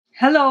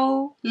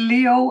Hello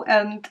Leo,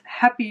 and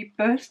happy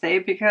birthday,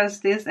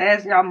 because this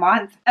is your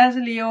month. As a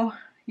Leo,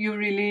 you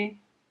really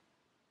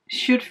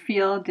should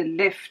feel the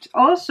lift.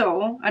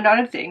 Also,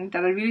 another thing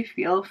that I really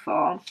feel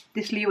for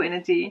this Leo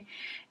energy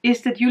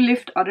is that you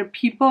lift other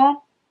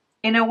people.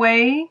 In a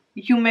way,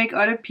 you make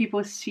other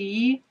people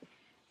see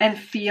and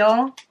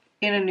feel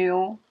in a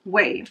new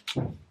way.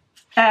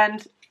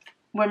 And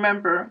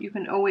remember, you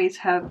can always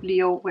have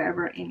Leo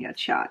wherever in your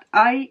chart.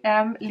 I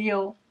am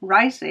Leo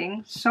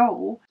rising,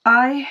 so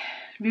I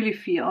really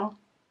feel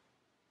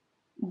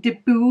the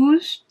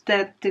boost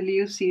that the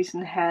Leo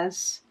season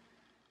has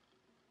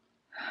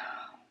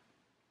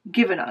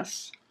given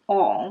us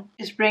all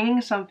is bringing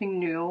something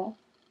new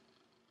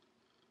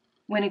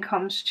when it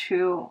comes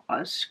to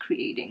us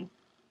creating.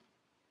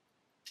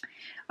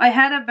 I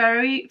had a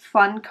very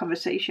fun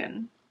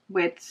conversation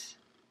with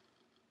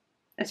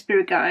a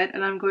spirit guide,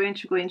 and I'm going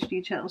to go into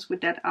details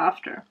with that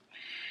after.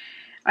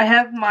 I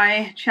have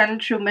my channel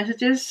through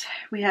messages.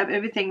 We have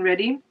everything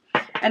ready.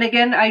 And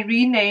again, I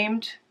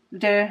renamed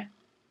the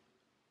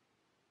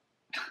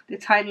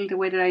title the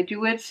way that I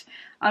do it.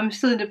 I'm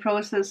still in the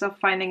process of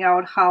finding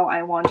out how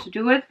I want to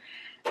do it.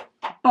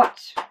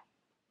 But,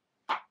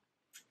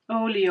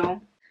 oh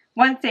Leo,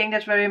 one thing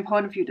that's very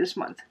important for you this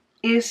month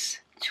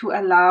is to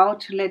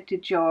let the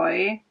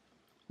joy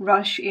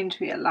rush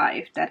into your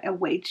life that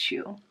awaits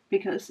you,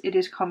 because it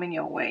is coming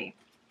your way.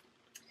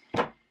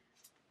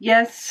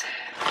 Yes,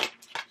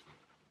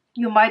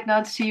 you might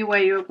not see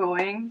where you're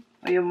going,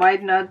 or you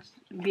might not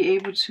be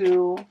able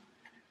to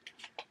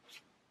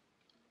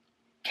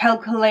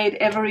calculate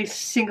every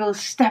single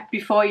step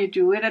before you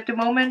do it at the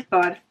moment,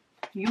 but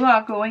you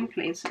are going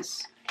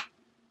places.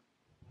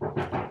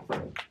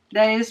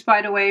 There is,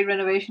 by the way,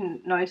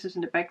 renovation noises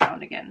in the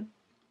background again.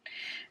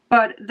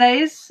 But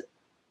there is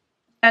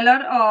a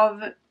lot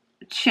of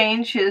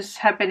changes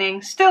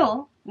happening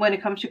still when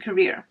it comes to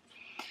career.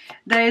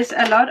 There is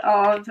a lot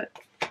of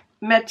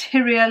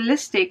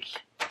materialistic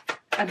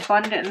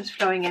abundance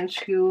flowing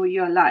into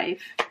your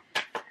life.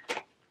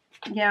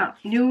 Yeah,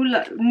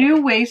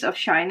 new ways of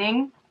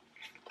shining.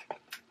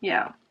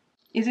 Yeah,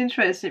 it's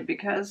interesting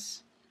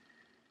because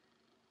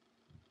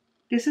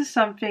this is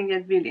something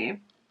that really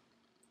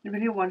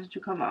wanted to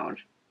come out.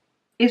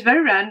 It's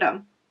very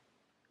random,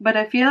 but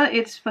I feel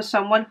it's for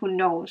someone who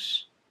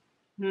knows.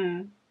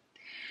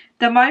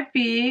 There might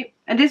be,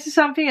 and this is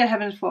something that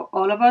happens for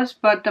all of us,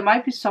 but there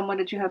might be someone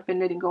that you have been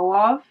letting go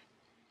of.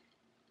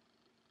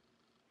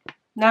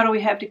 Now that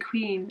we have the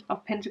Queen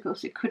of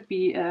Pentacles, it could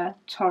be a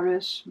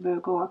Taurus,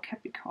 Virgo, or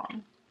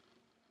Capricorn.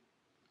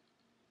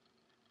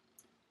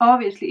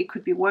 Obviously, it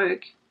could be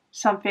work,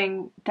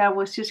 something that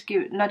was just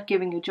not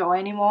giving you joy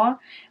anymore.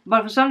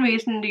 But for some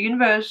reason, the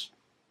universe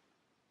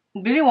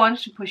really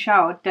wants to push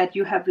out that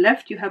you have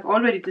left. You have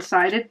already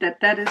decided that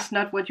that is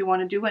not what you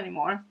want to do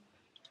anymore.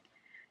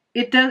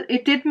 It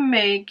didn't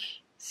make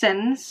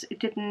sense. It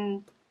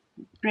didn't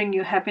bring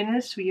you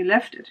happiness, so you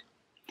left it.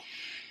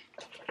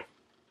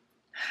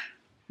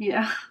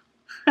 Yeah.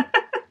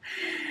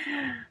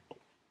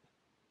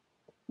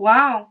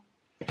 Wow.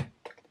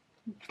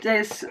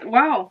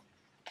 Wow.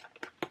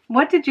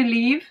 What did you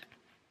leave,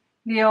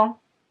 Leo?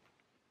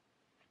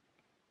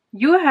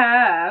 You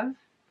have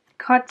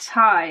cut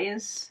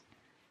ties,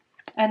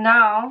 and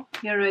now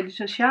you're ready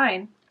to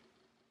shine.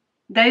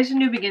 There is a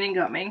new beginning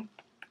coming.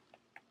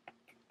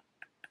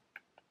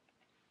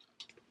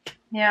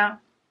 Yeah.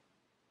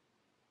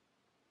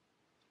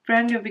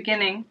 Brand new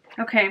beginning.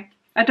 Okay.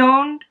 I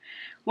don't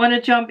want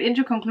to jump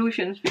into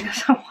conclusions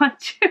because I want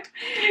to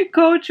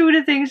go through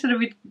the things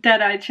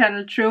that I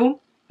channeled through.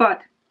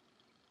 But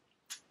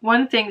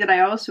one thing that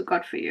I also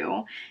got for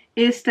you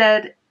is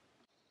that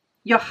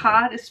your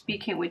heart is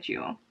speaking with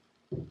you.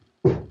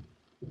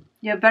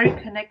 You're very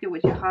connected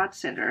with your heart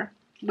center,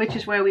 which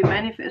is where we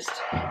manifest,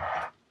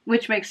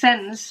 which makes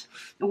sense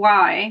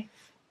why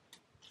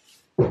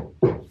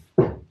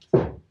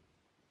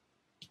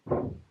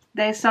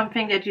there's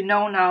something that you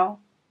know now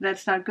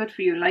that's not good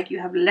for you, like you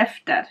have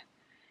left that.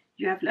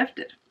 You have left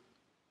it.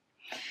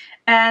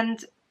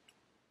 And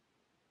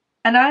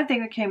another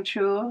thing that came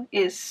true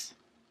is,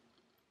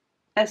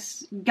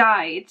 as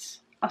guides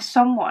or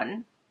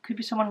someone, could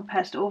be someone who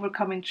passed over,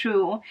 coming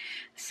through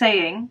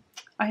saying,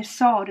 I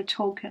saw the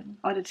token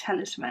or the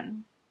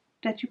talisman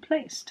that you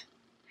placed.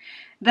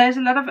 There's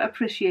a lot of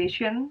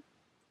appreciation,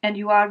 and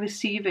you are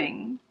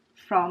receiving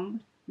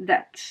from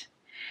that.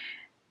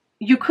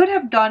 You could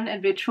have done a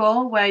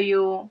ritual where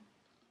you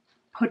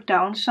put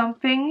down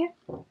something.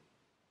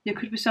 There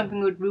could be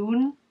something with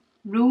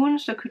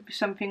runes. There could be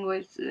something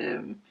with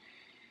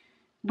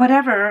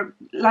whatever,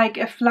 like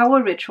a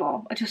flower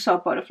ritual. I just saw a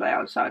butterfly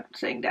outside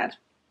saying that.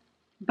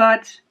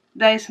 But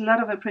there is a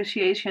lot of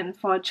appreciation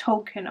for a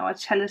token or a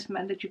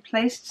talisman that you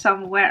placed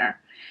somewhere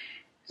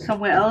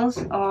else,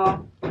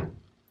 or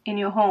in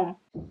your home.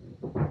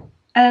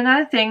 And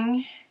another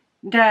thing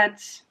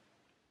that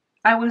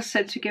I was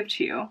said to give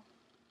to you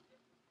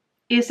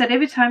is that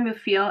every time you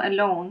feel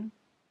alone,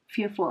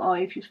 fearful, or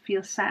if you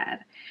feel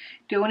sad,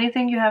 the only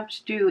thing you have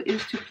to do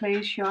is to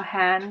place your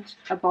hand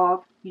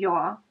above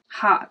your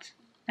heart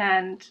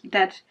and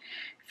that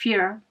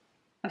fear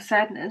or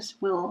sadness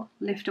will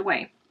lift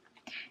away.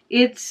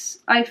 It's,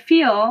 I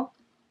feel,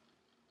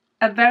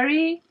 a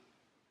very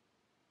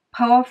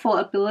powerful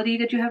ability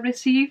that you have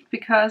received,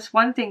 because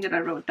one thing that I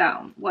wrote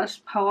down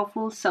was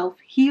powerful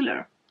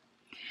self-healer.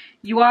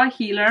 You are a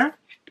healer,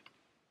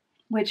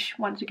 which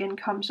once again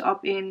comes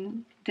up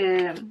in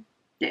the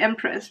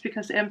Empress,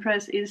 because the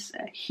Empress is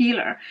a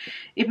healer.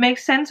 It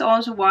makes sense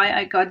also why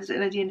I got this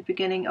energy in the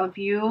beginning of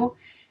you.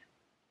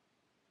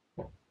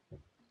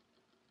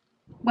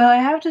 Well, I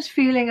have this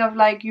feeling of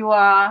like you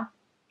are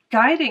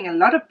guiding a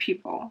lot of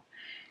people.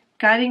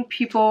 Guiding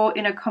people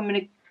in a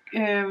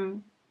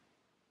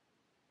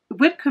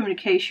with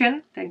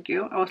communication. Thank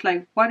you. I was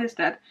like, what is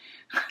that?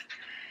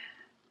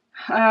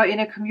 In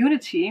a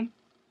community.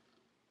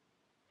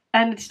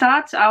 And it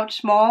starts out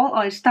small,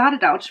 or it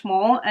started out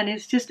small, and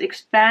it's just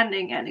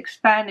expanding and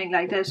expanding.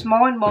 Like there's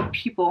more and more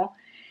people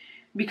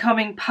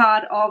becoming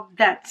part of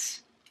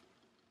that.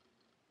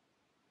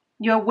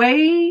 You're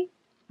way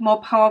more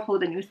powerful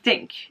than you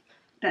think.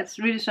 That's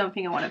really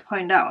something I want to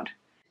point out.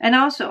 And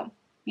also,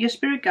 your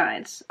spirit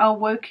guides are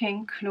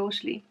working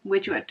closely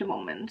with you at the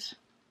moment.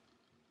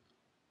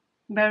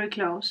 Very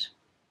close.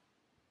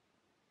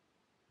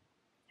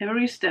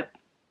 Every step.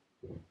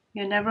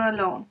 You're never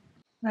alone.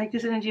 Like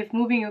this energy of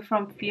moving you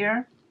from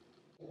fear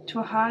to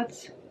a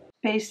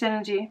heart-based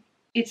energy.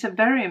 It's a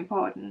very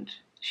important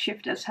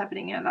shift that's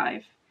happening in your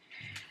life.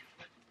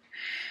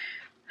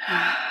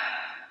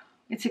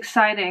 It's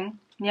exciting.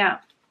 Yeah.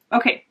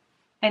 Okay.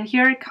 And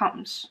here it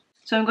comes.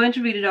 So I'm going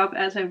to read it up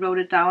as I wrote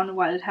it down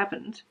while it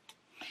happened.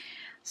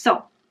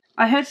 So,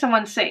 I heard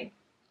someone say,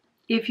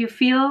 if you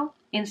feel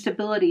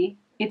instability,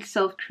 it's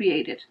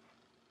self-created.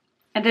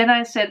 And then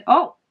I said,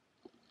 oh,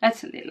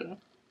 that's a little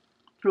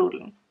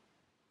brutal.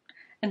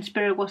 And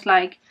Spirit was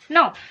like,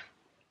 no.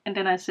 And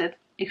then I said,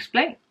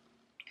 explain.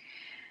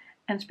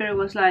 And Spirit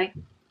was like,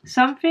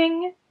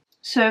 something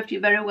served you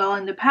very well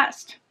in the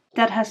past.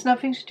 That has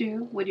nothing to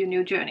do with your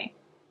new journey.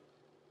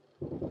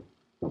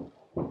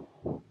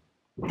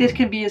 This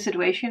can be a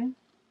situation,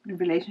 a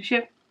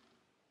relationship.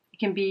 It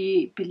can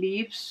be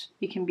beliefs.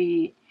 It can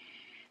be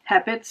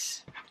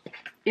habits.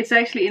 It's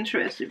actually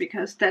interesting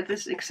because that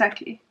is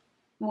exactly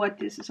what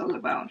this is all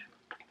about.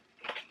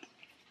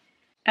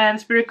 And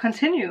Spirit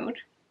continued,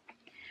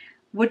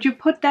 would you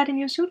put that in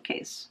your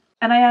suitcase?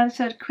 And I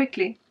answered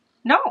quickly,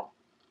 no.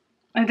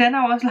 And then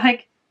I was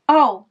like,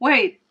 oh,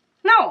 wait,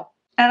 no.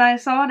 And I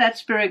saw that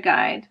spirit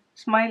guide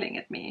smiling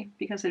at me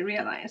because I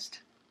realized,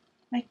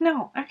 like,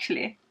 no,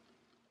 actually,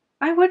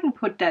 I wouldn't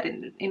put that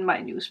in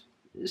my new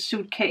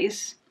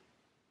suitcase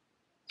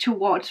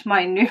towards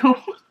my new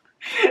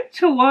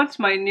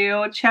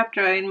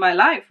chapter in my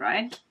life,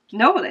 right?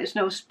 No, there's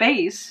no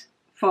space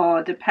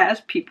for the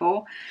past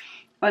people,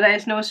 or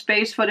there's no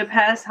space for the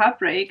past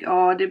heartbreak,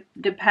 or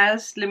the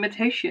past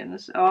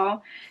limitations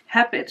or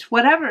habits,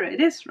 whatever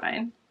it is,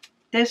 right?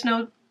 There's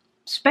no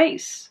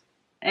space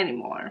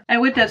anymore.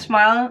 And with that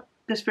smile,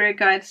 the spirit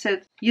guide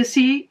said, you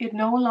see, it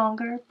no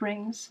longer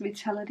brings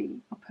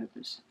vitality or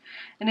purpose.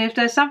 And if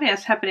there's something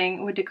that's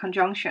happening with the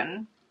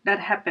conjunction that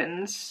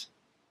happens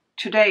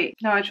today.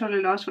 No, I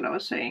totally lost what I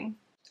was saying.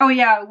 Oh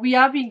yeah, we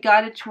are being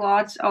guided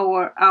towards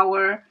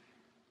our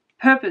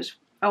purpose,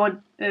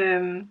 our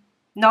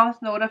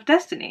North Node of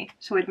Destiny.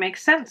 So it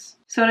makes sense.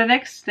 So the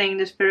next thing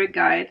the spirit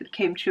guide that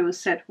came true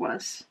said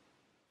was,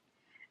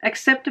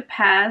 accept the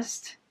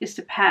past is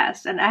the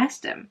past, and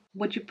ask them,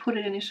 would you put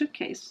it in your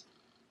suitcase?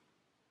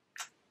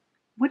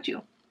 Would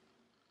you?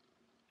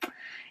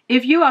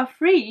 If you are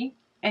free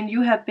and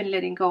you have been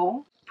letting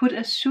go, put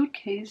a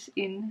suitcase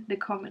in the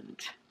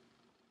comment.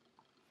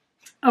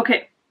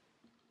 Okay.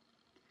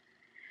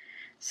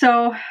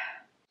 So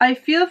I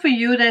feel for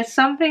you there's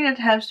something that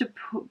has to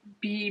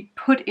be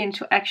put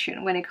into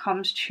action when it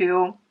comes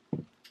to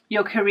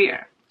your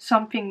career.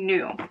 Something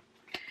new.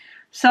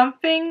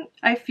 Something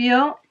I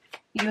feel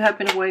you have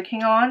been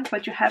working on,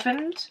 but you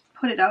haven't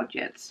put it out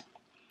yet.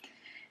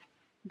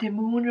 The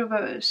moon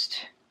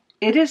reversed.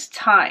 It is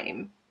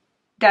time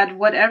that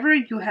whatever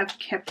you have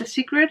kept a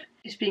secret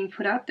is being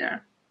put out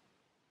there.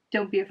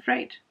 Don't be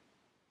afraid.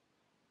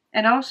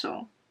 And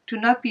also, do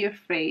not be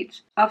afraid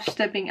of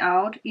stepping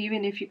out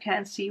even if you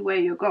can't see where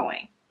you're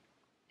going.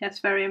 That's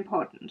very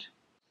important.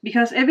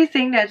 Because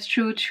everything that's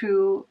true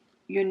to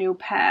your new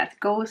path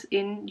goes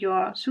in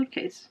your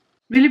suitcase.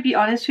 Really be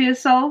honest with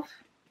yourself.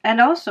 And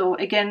also,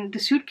 again, the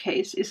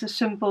suitcase is a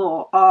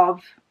symbol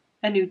of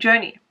a new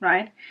journey,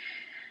 right?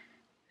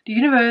 The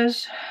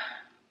universe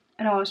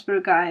and our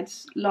spirit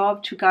guides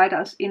love to guide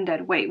us in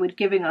that way, with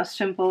giving us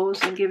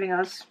symbols and giving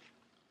us,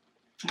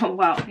 oh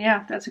wow,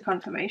 yeah, that's a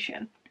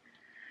confirmation.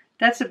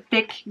 That's a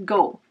big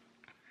goal.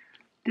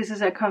 This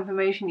is a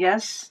confirmation,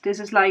 yes. This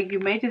is like you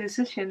made a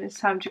decision, it's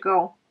time to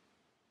go.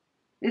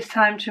 It's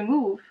time to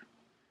move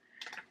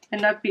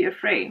and not be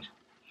afraid.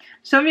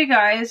 Some of you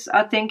guys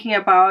are thinking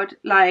about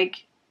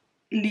like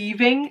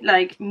leaving,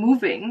 like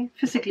moving,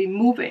 physically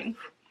moving.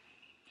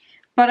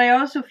 But I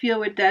also feel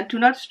with that, do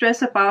not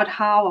stress about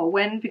how or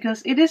when,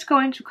 because it is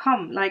going to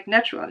come, like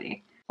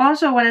naturally.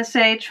 Also want to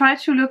say, try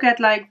to look at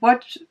like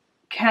what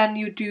can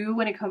you do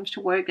when it comes to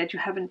work that you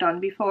haven't done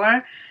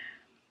before.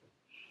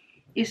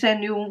 Is there a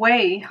new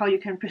way how you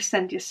can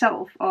present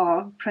yourself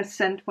or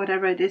present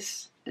whatever it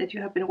is that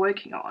you have been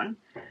working on?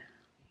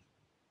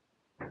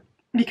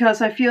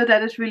 Because I feel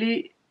that is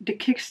really the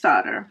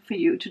Kickstarter for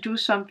you to do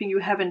something you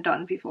haven't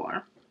done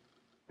before.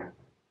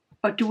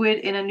 Or do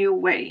it in a new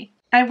way.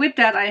 And with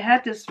that, I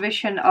had this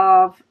vision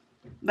of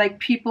like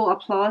people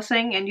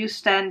applauding and you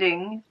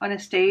standing on a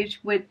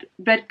stage with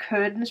red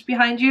curtains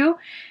behind you,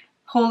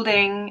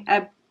 holding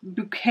a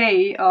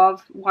bouquet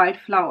of white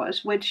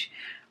flowers, which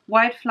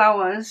white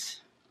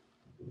flowers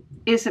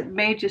is a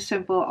major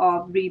symbol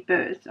of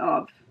rebirth,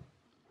 of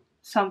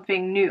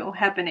something new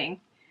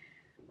happening.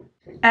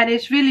 And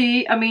it's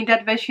really, I mean,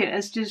 that vision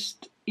is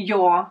just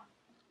your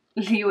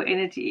Leo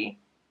energy.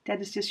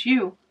 That is just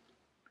you.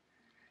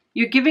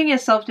 You're giving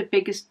yourself the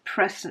biggest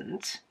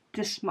present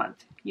this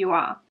month. You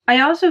are. I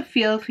also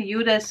feel for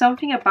you there's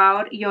something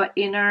about your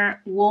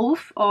inner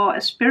wolf or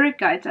a spirit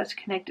guide that's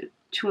connected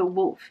to a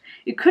wolf.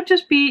 It could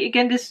just be,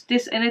 again,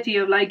 this energy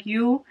of like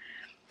you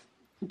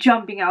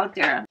jumping out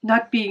there,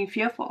 not being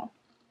fearful.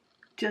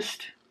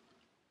 Just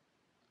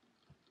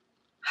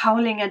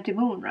howling at the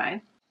moon,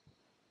 right?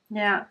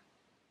 Yeah.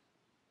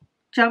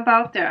 Jump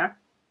out there.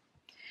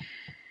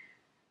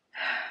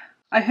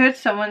 I heard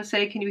someone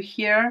say, can you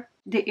hear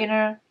the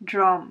inner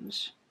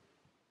drums?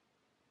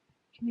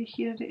 Can you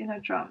hear the inner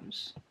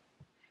drums?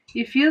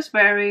 It feels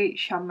very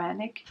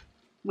shamanic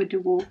with the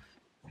wolf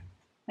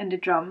and the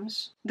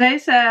drums.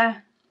 There's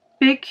a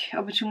big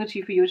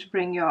opportunity for you to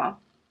bring your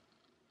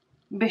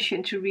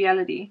vision to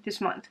reality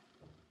this month.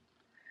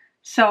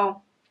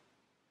 So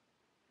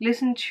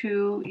listen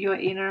to your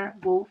inner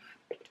wolf.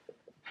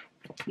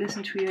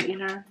 Listen to your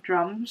inner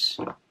drums.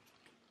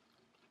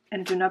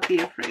 And do not be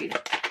afraid.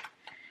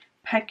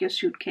 Pack your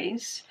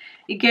suitcase.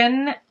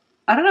 Again,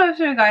 I don't know if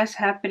you guys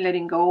have been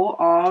letting go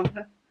of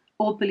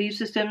old belief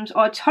systems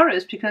or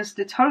Taurus, because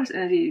the Taurus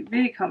energy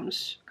really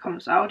comes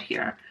out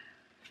here.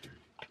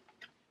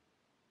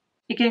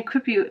 Again, it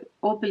could be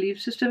old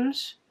belief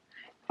systems,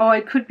 or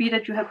it could be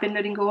that you have been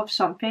letting go of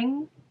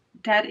something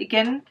that,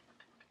 again,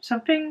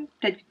 something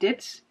that you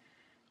did,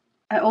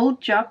 an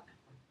old job,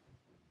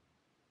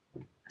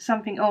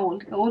 something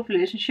old, an old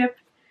relationship.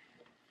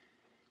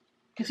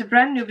 It's a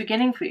brand new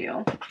beginning for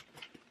you.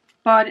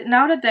 But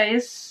now that there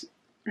is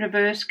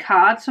reverse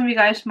cards, some of you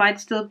guys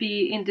might still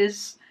be in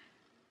this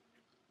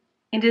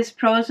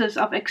process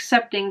of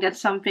accepting that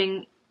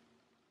something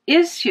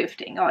is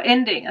shifting or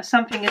ending, or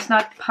something is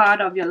not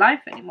part of your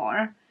life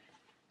anymore.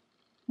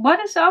 What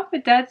is up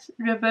with that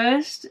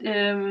reversed?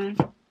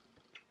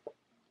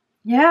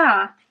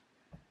 Yeah.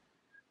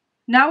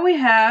 Now we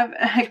have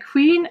a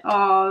Queen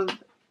of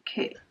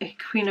Pentacles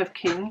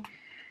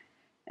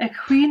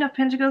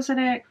and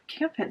a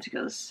King of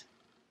Pentacles.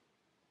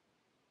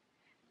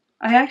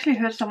 I actually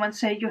heard someone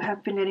say you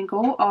have been letting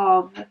go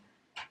of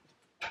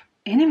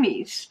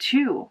enemies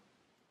too.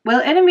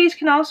 Well, enemies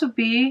can also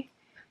be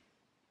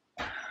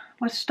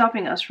what's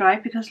stopping us,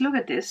 right? Because look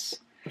at this.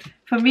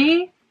 For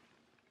me,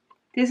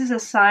 this is a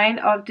sign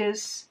of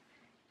this.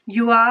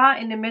 You are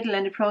in the middle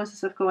in the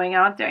process of going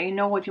out there. You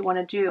know what you want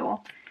to do.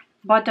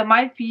 But there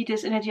might be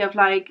this energy of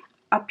like,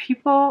 are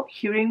people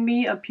hearing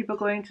me? Are people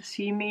going to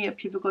see me? Are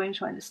people going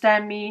to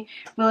understand me?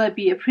 Will I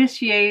be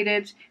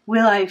appreciated?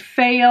 Will I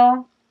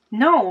fail?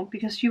 No,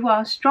 because you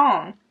are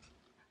strong.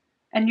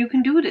 And you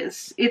can do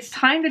this. It's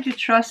time that you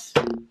trust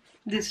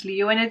this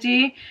Leo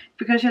energy,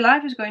 because your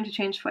life is going to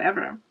change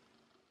forever.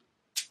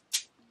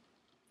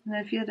 And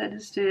I feel that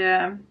is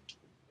the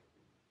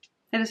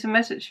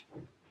message.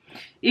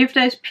 If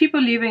there's people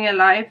leaving your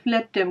life,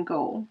 let them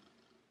go.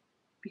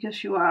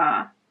 Because you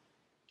are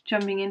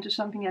jumping into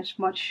something that's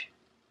much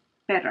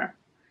better.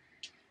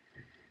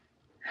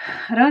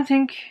 I don't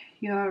think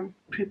you're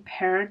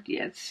prepared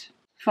yet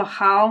for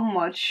how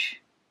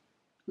much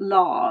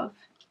love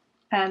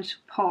and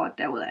support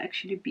there will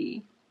actually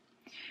be.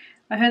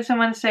 I heard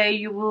someone say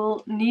you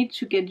will need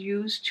to get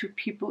used to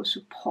people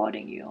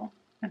supporting you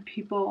and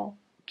people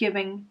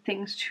giving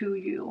things to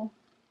you.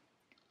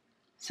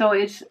 So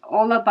it's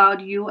all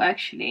about you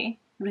actually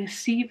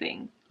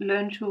receiving.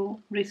 Learn to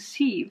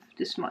receive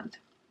this month,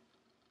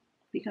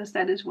 because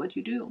that is what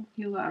you do.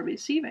 You are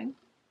receiving.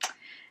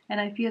 And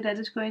I feel that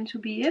is going to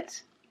be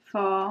it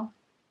for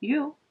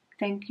you.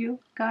 Thank you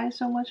guys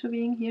so much for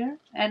being here.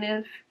 And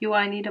if you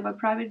are in need of a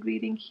private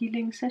reading,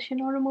 healing session,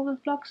 or removal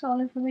of blocks,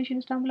 all information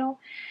is down below.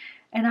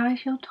 And I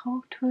shall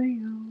talk to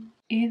you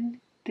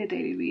in the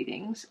daily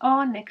readings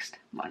or next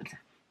month.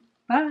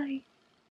 Bye.